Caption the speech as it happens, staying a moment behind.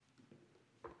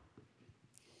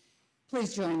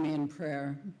Please join me in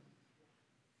prayer.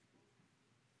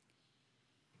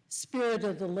 Spirit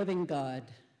of the living God,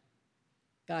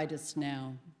 guide us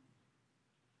now.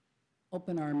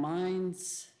 Open our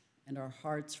minds and our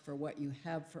hearts for what you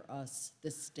have for us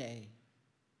this day.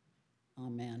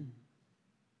 Amen.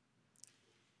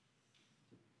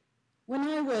 When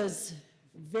I was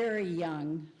very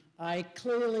young, I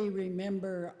clearly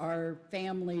remember our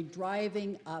family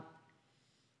driving up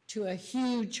to a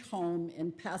huge home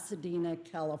in Pasadena,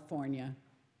 California,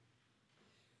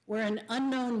 where an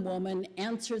unknown woman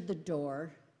answered the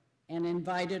door and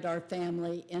invited our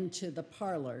family into the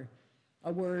parlor,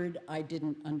 a word I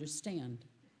didn't understand.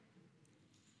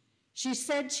 She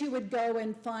said she would go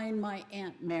and find my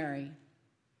Aunt Mary.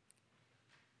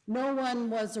 No one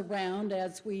was around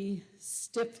as we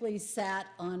stiffly sat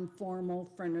on formal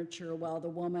furniture while the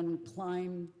woman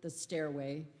climbed the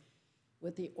stairway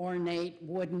with the ornate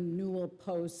wooden newel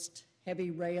post,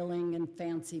 heavy railing, and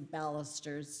fancy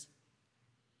balusters.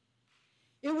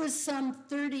 It was some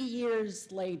 30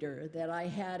 years later that I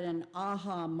had an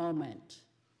aha moment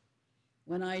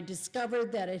when I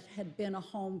discovered that it had been a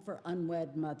home for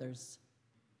unwed mothers.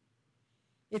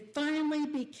 It finally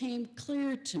became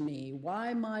clear to me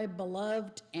why my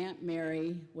beloved Aunt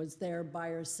Mary was there by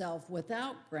herself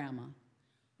without Grandma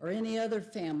or any other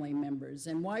family members,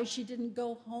 and why she didn't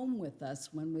go home with us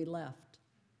when we left.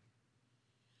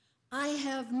 I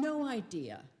have no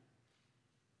idea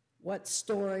what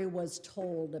story was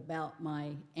told about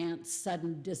my aunt's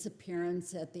sudden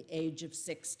disappearance at the age of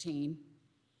 16.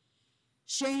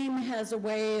 Shame has a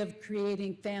way of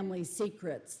creating family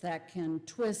secrets that can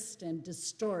twist and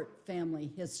distort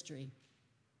family history.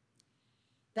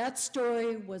 That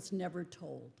story was never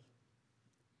told.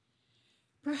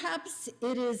 Perhaps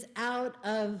it is out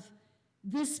of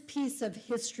this piece of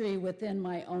history within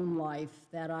my own life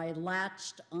that I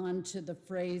latched onto the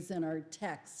phrase in our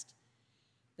text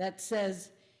that says,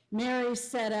 Mary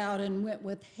set out and went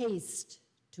with haste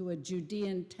to a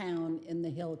Judean town in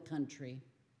the hill country.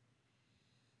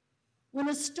 When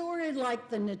a story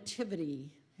like the Nativity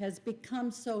has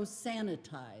become so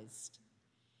sanitized,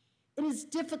 it is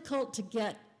difficult to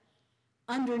get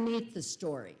underneath the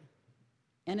story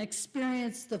and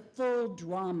experience the full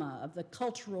drama of the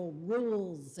cultural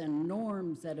rules and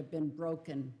norms that have been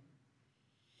broken.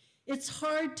 It's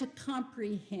hard to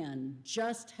comprehend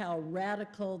just how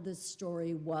radical this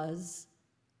story was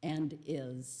and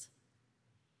is.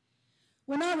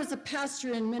 When I was a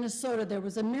pastor in Minnesota, there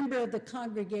was a member of the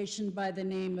congregation by the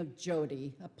name of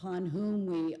Jody, upon whom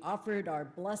we offered our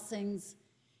blessings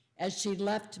as she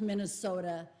left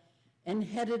Minnesota and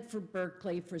headed for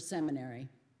Berkeley for seminary.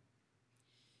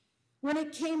 When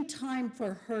it came time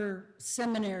for her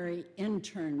seminary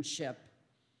internship,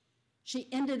 she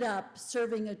ended up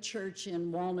serving a church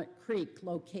in Walnut Creek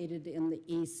located in the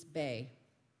East Bay.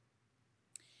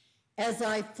 As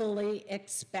I fully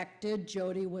expected,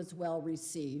 Jody was well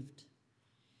received.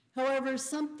 However,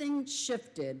 something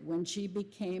shifted when she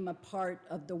became a part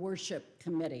of the worship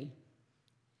committee.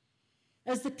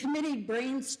 As the committee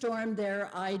brainstormed their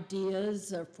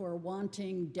ideas for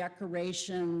wanting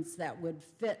decorations that would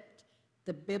fit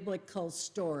the biblical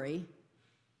story,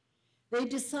 they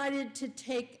decided to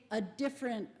take a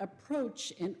different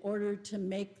approach in order to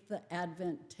make the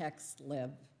Advent text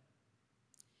live.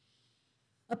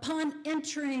 Upon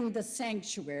entering the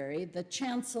sanctuary, the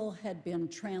chancel had been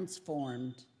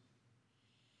transformed.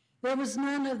 There was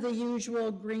none of the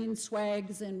usual green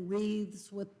swags and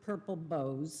wreaths with purple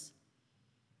bows.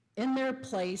 In their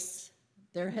place,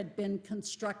 there had been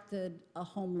constructed a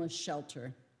homeless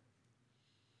shelter.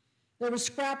 There were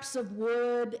scraps of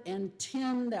wood and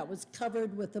tin that was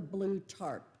covered with a blue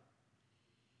tarp.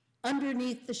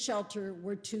 Underneath the shelter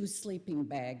were 2 sleeping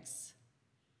bags.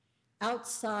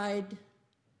 Outside,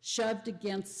 shoved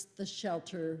against the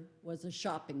shelter, was a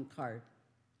shopping cart.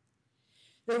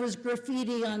 There was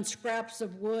graffiti on scraps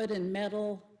of wood and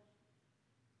metal,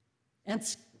 and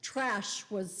trash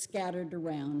was scattered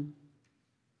around.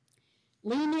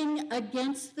 Leaning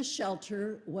against the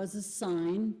shelter was a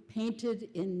sign painted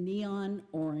in neon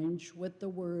orange with the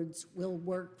words, "We'll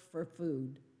work for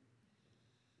food."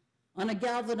 On a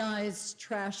galvanized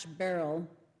trash barrel,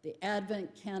 the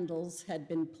Advent candles had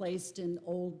been placed in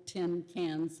old tin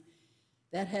cans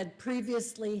that had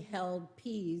previously held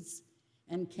peas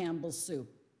and Campbell's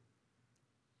soup.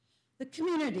 The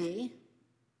community,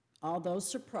 although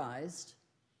surprised,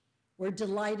 were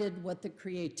delighted with the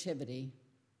creativity.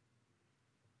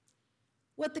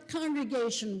 What the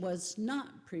congregation was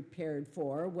not prepared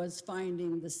for was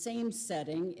finding the same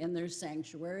setting in their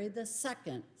sanctuary the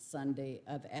second Sunday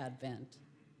of Advent.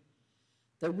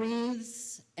 The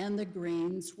wreaths and the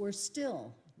greens were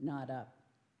still not up.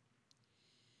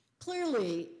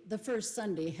 Clearly, the first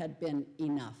Sunday had been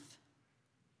enough.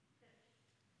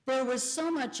 There was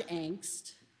so much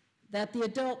angst that the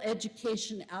adult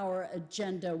education hour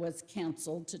agenda was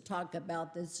canceled to talk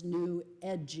about this new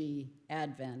edgy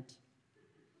Advent.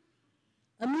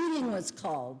 A meeting was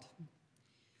called.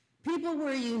 People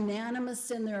were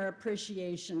unanimous in their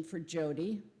appreciation for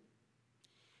Jody,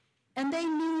 and they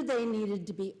knew they needed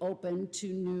to be open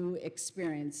to new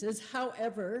experiences.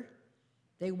 However,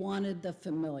 they wanted the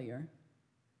familiar.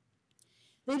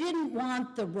 They didn't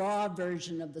want the raw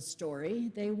version of the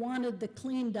story. They wanted the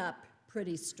cleaned up,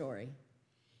 pretty story.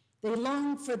 They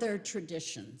longed for their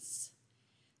traditions.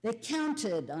 They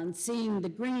counted on seeing the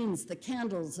greens, the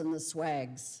candles, and the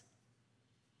swags.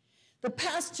 The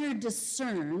pastor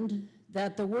discerned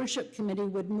that the worship committee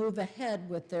would move ahead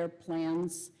with their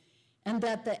plans and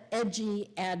that the edgy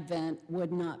Advent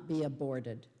would not be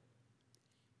aborted.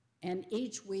 And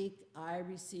each week I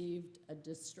received a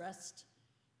distressed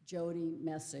Jody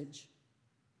message.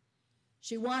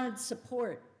 She wanted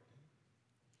support.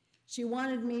 She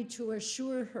wanted me to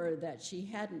assure her that she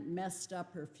hadn't messed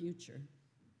up her future.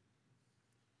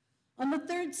 On the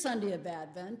third Sunday of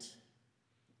Advent,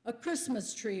 a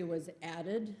Christmas tree was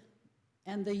added,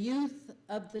 and the youth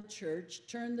of the church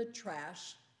turned the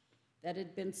trash that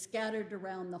had been scattered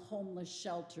around the homeless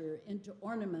shelter into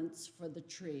ornaments for the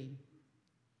tree.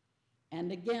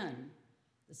 And again,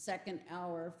 the second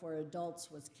hour for adults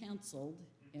was canceled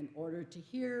in order to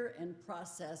hear and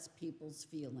process people's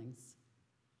feelings.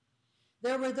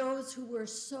 There were those who were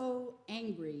so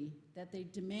angry that they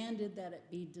demanded that it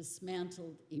be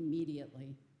dismantled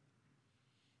immediately.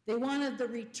 They wanted the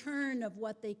return of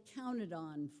what they counted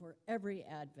on for every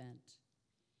Advent.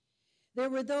 There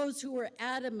were those who were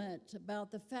adamant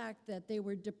about the fact that they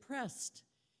were depressed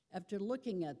after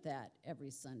looking at that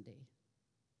every Sunday.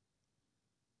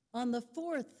 On the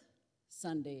fourth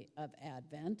Sunday of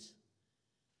Advent,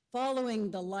 following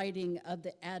the lighting of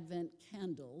the Advent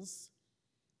candles,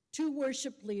 two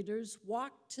worship leaders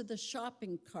walked to the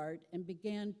shopping cart and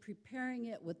began preparing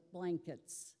it with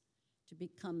blankets to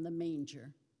become the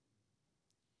manger.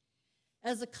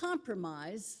 As a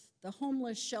compromise, the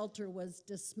homeless shelter was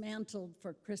dismantled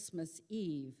for Christmas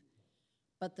Eve,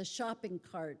 but the shopping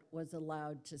cart was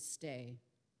allowed to stay.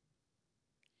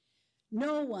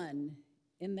 No one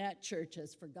in that church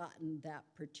has forgotten that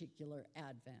particular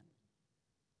Advent.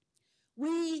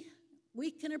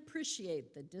 We can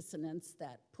appreciate the dissonance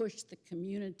that pushed the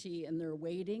community in their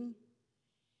waiting.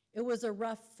 It was a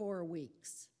rough 4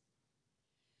 weeks.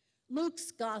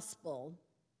 Luke's gospel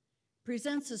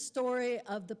presents a story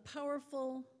of the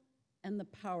powerful and the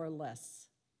powerless.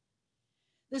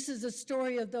 This is a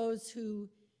story of those who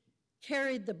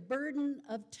carried the burden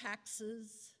of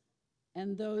taxes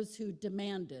and those who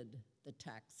demanded the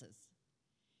taxes.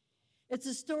 It's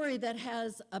a story that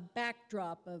has a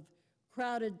backdrop of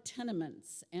crowded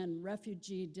tenements and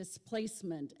refugee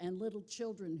displacement and little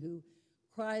children who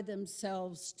cry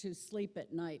themselves to sleep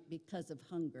at night because of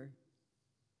hunger.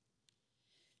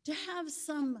 To have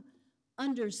some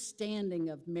understanding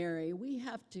of Mary, we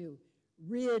have to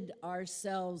rid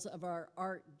ourselves of our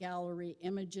art gallery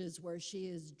images where she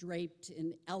is draped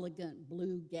in elegant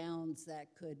blue gowns that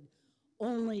could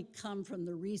only come from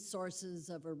the resources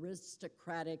of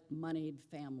aristocratic, moneyed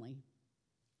family.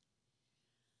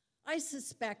 I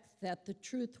suspect that the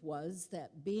truth was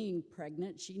that being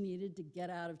pregnant, she needed to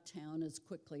get out of town as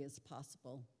quickly as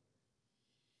possible.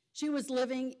 She was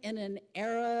living in an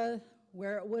era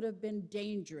where it would have been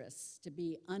dangerous to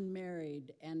be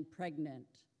unmarried and pregnant,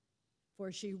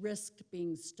 for she risked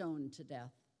being stoned to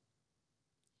death.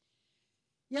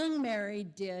 Young Mary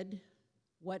did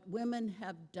what women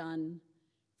have done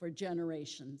for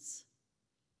generations.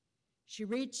 She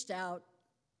reached out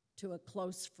to a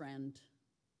close friend,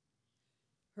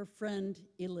 her friend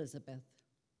Elizabeth.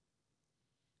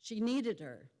 She needed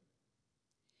her.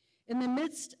 In the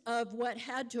midst of what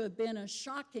had to have been a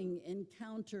shocking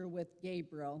encounter with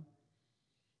Gabriel,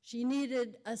 she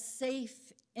needed a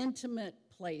safe, intimate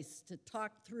place to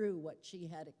talk through what she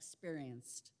had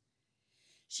experienced.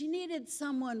 She needed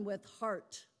someone with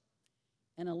heart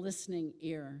and a listening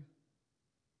ear.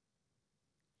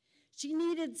 She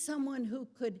needed someone who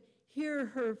could hear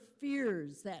her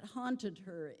fears that haunted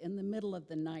her in the middle of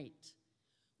the night.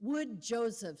 Would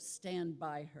Joseph stand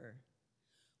by her?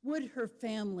 Would her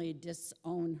family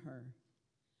disown her?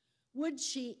 Would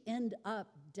she end up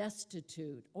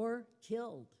destitute or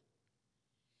killed?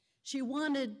 She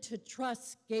wanted to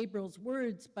trust Gabriel's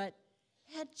words, but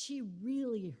had she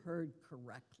really heard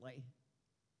correctly?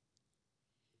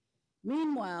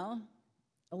 Meanwhile,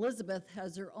 Elizabeth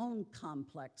has her own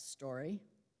complex story.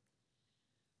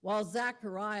 While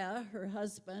Zachariah, her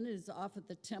husband, is off at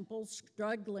the temple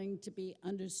struggling to be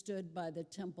understood by the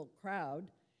temple crowd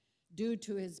due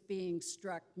to his being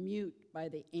struck mute by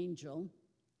the angel,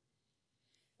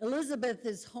 Elizabeth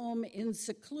is home in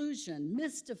seclusion,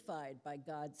 mystified by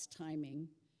God's timing.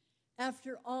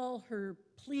 After all her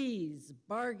pleas,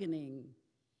 bargaining,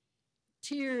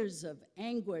 tears of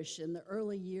anguish in the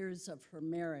early years of her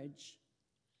marriage,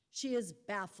 she is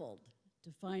baffled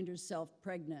to find herself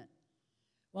pregnant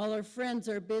while her friends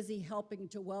are busy helping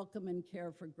to welcome and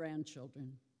care for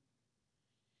grandchildren.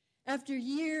 After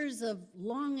years of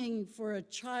longing for a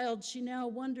child, she now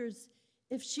wonders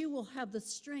if she will have the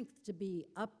strength to be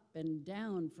up and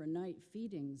down for night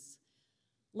feedings,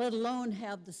 let alone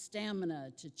have the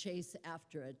stamina to chase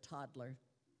after a toddler.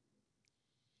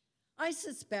 I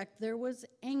suspect there was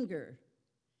anger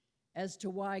as to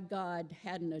why God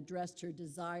hadn't addressed her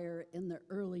desire in the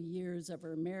early years of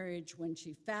her marriage when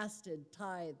she fasted,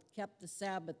 tithed, kept the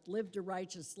Sabbath, lived a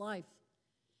righteous life,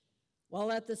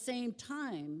 while at the same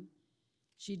time,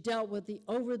 she dealt with the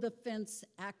over-the-fence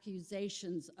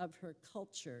accusations of her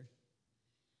culture,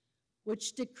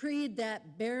 which decreed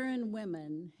that barren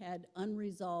women had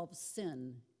unresolved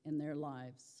sin in their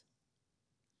lives.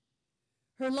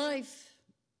 Her life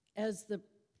as the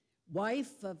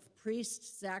wife of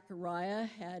priest Zachariah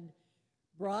had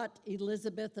brought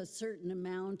Elizabeth a certain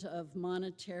amount of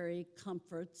monetary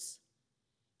comforts,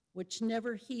 which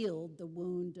never healed the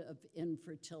wound of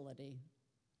infertility.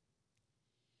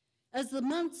 As the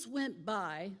months went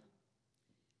by,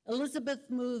 Elizabeth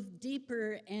moved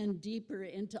deeper and deeper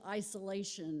into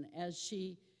isolation as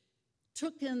she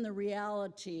took in the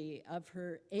reality of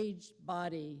her aged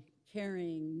body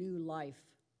carrying new life.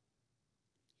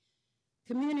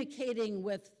 Communicating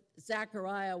with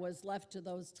Zachariah was left to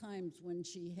those times when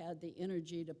she had the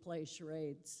energy to play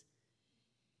charades.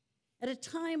 At a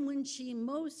time when she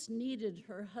most needed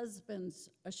her husband's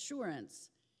assurance,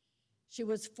 she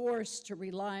was forced to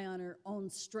rely on her own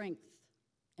strength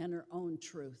and her own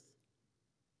truth.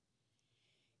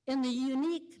 In the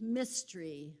unique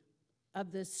mystery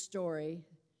of this story,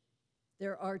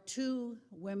 there are two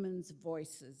women's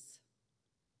voices.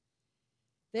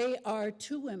 They are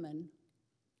two women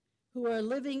who are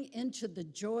living into the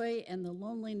joy and the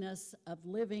loneliness of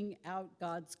living out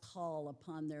God's call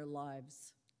upon their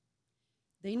lives.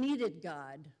 They needed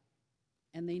God,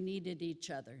 and they needed each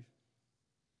other.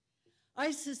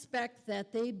 I suspect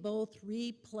that they both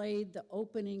replayed the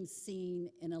opening scene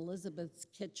in Elizabeth's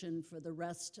kitchen for the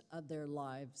rest of their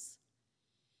lives.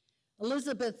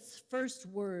 Elizabeth's first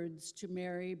words to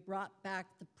Mary brought back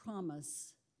the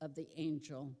promise of the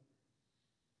angel.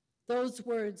 Those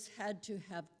words had to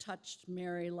have touched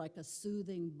Mary like a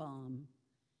soothing balm.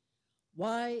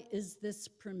 "Why is this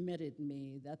permitted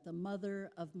me, that the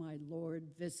mother of my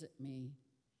Lord visit me?"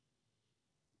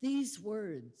 These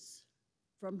words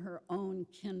from her own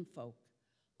kinfolk,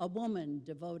 a woman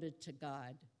devoted to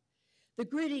God. The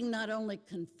greeting not only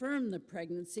confirmed the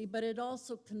pregnancy, but it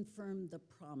also confirmed the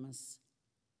promise.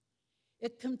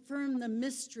 It confirmed the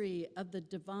mystery of the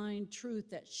divine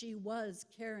truth that she was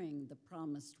carrying the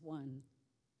promised one.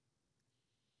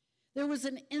 There was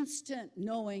an instant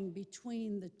knowing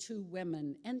between the two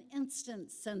women, an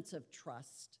instant sense of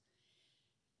trust.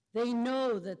 They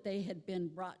know that they had been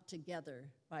brought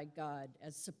together by God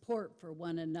as support for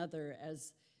one another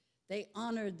as they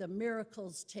honored the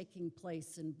miracles taking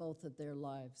place in both of their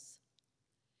lives.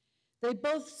 They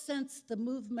both sensed the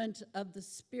movement of the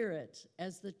Spirit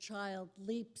as the child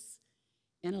leaps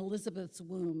in Elizabeth's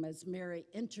womb as Mary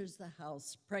enters the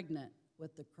house pregnant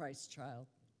with the Christ child.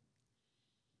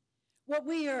 What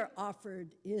we are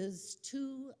offered is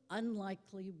two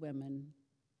unlikely women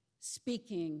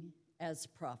speaking as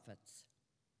prophets.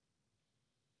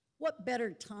 What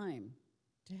better time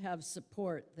to have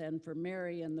support than for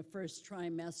Mary in the first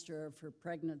trimester of her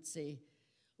pregnancy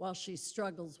while she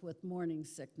struggles with morning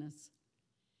sickness,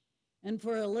 and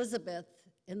for Elizabeth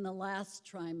in the last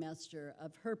trimester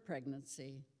of her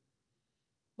pregnancy.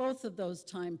 Both of those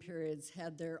time periods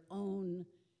had their own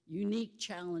unique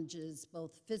challenges,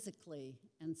 both physically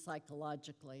and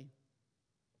psychologically.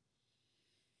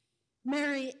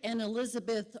 Mary and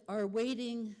Elizabeth are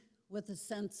waiting with a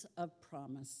sense of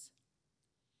promise.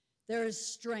 There is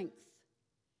strength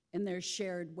in their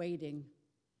shared waiting.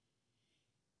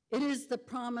 It is the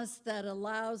promise that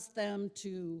allows them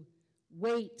to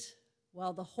wait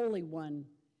while the Holy One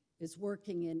is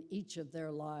working in each of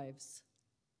their lives.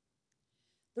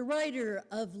 The writer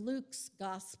of Luke's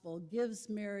gospel gives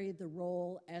Mary the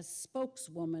role as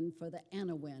spokeswoman for the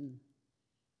Anawin,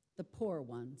 the poor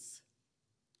ones.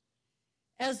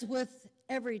 As with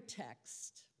every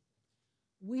text,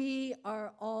 we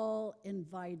are all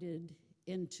invited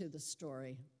into the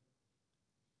story.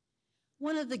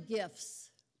 One of the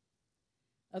gifts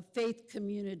of faith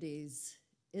communities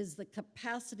is the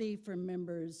capacity for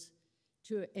members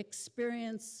to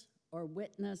experience or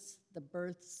witness the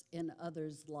births in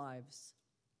others' lives.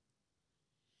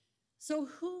 So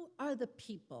who are the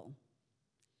people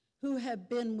who have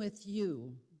been with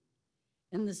you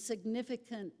in the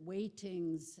significant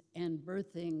waitings and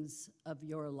birthings of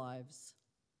your lives?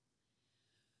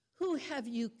 Who have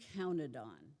you counted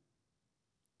on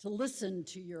to listen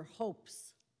to your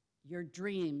hopes, your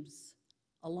dreams,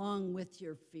 along with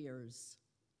your fears?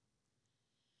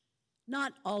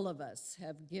 Not all of us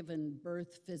have given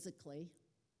birth physically,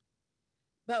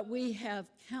 but we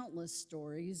have countless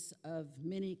stories of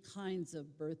many kinds of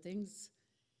birthings,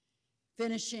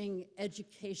 finishing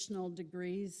educational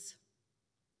degrees.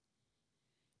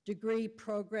 Degree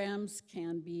programs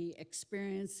can be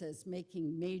experienced as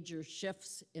making major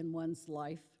shifts in one's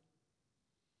life.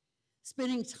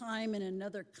 Spending time in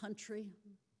another country,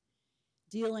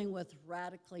 dealing with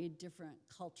radically different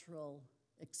cultural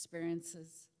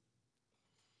experiences.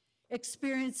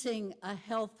 Experiencing a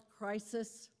health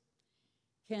crisis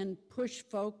can push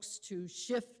folks to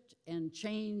shift and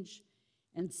change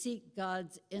and seek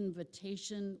God's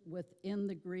invitation within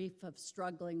the grief of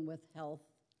struggling with health.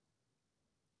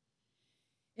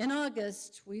 In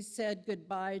August, we said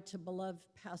goodbye to beloved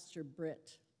Pastor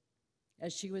Britt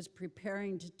as she was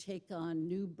preparing to take on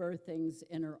new birthings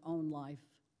in her own life.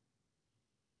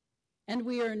 And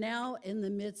we are now in the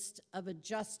midst of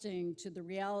adjusting to the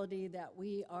reality that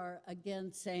we are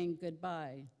again saying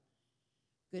goodbye.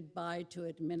 Goodbye to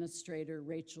Administrator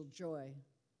Rachel Joy.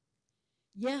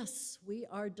 Yes, we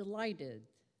are delighted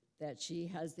that she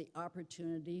has the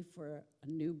opportunity for a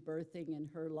new birthing in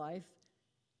her life,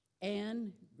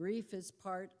 and grief is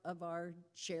part of our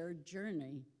shared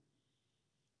journey.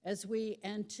 As we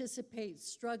anticipate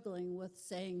struggling with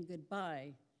saying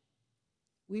goodbye,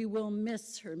 we will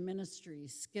miss her ministry,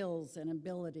 skills, and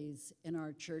abilities in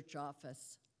our church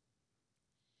office.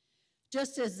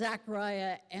 Just as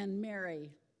Zachariah and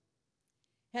Mary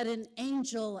had an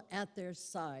angel at their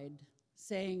side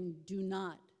saying, "Do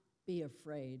not be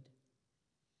afraid,"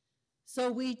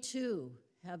 so we too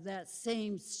have that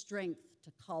same strength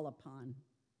to call upon.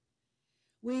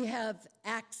 We have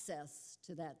access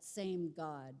to that same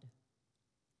God.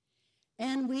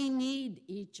 And we need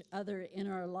each other in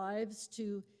our lives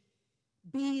to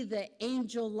be the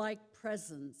angel-like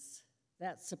presence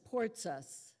that supports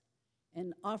us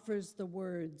and offers the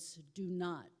words, "Do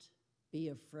not be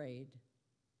afraid."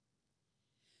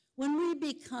 When we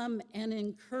become an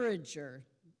encourager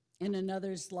in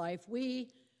another's life,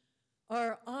 we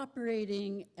are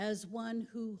operating as one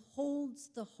who holds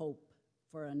the hope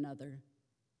for another.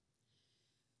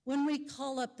 When we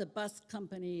call up the bus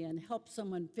company and help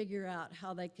someone figure out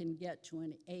how they can get to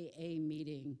an AA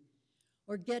meeting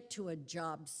or get to a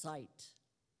job site,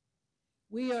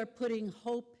 we are putting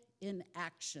hope in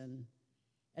action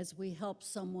as we help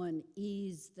someone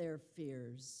ease their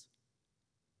fears.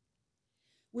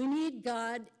 We need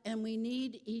God and we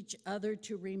need each other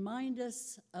to remind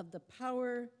us of the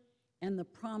power and the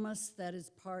promise that is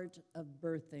part of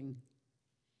birthing.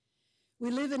 We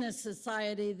live in a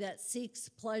society that seeks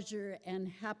pleasure and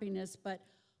happiness, but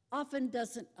often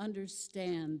doesn't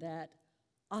understand that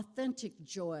authentic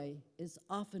joy is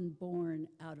often born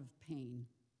out of pain.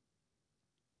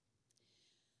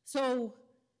 So,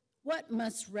 what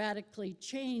must radically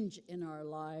change in our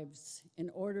lives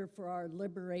in order for our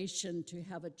liberation to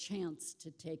have a chance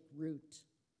to take root?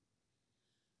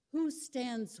 Who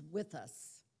stands with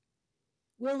us,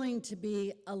 willing to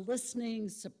be a listening,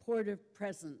 supportive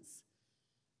presence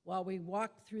while we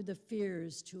walk through the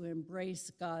fears to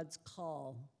embrace God's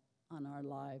call on our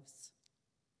lives?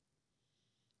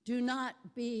 Do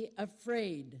not be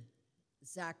afraid,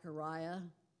 Zachariah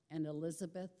and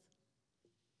Elizabeth.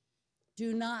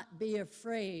 Do not be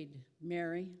afraid,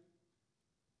 Mary.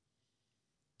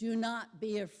 Do not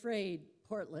be afraid,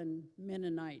 Portland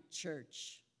Mennonite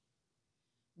Church.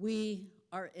 We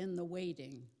are in the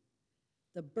waiting.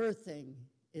 The birthing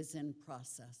is in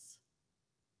process.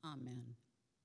 Amen.